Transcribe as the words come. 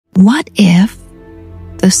What if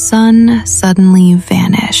the sun suddenly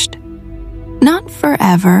vanished? Not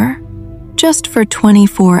forever, just for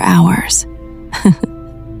 24 hours.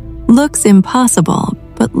 Looks impossible,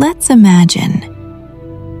 but let's imagine.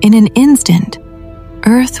 In an instant,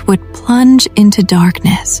 Earth would plunge into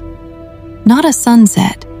darkness. Not a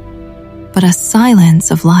sunset, but a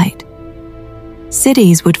silence of light.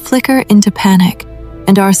 Cities would flicker into panic,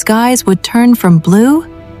 and our skies would turn from blue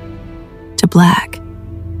to black.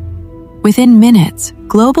 Within minutes,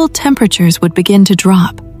 global temperatures would begin to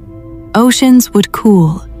drop. Oceans would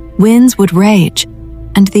cool, winds would rage,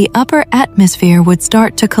 and the upper atmosphere would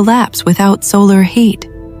start to collapse without solar heat.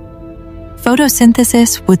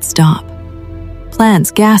 Photosynthesis would stop,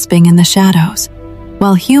 plants gasping in the shadows,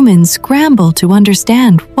 while humans scramble to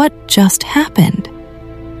understand what just happened.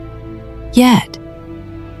 Yet,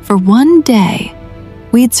 for one day,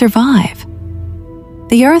 we'd survive.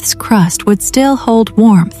 The Earth's crust would still hold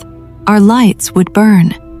warmth, our lights would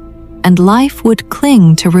burn, and life would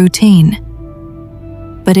cling to routine.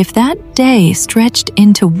 But if that day stretched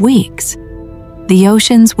into weeks, the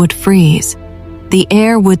oceans would freeze, the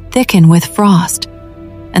air would thicken with frost,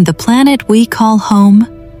 and the planet we call home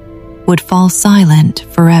would fall silent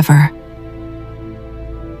forever.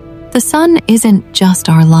 The sun isn't just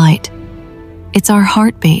our light. It's our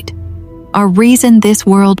heartbeat, our reason this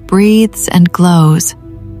world breathes and glows.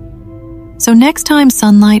 So next time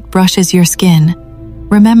sunlight brushes your skin,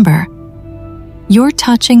 remember, you're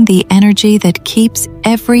touching the energy that keeps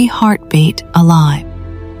every heartbeat alive.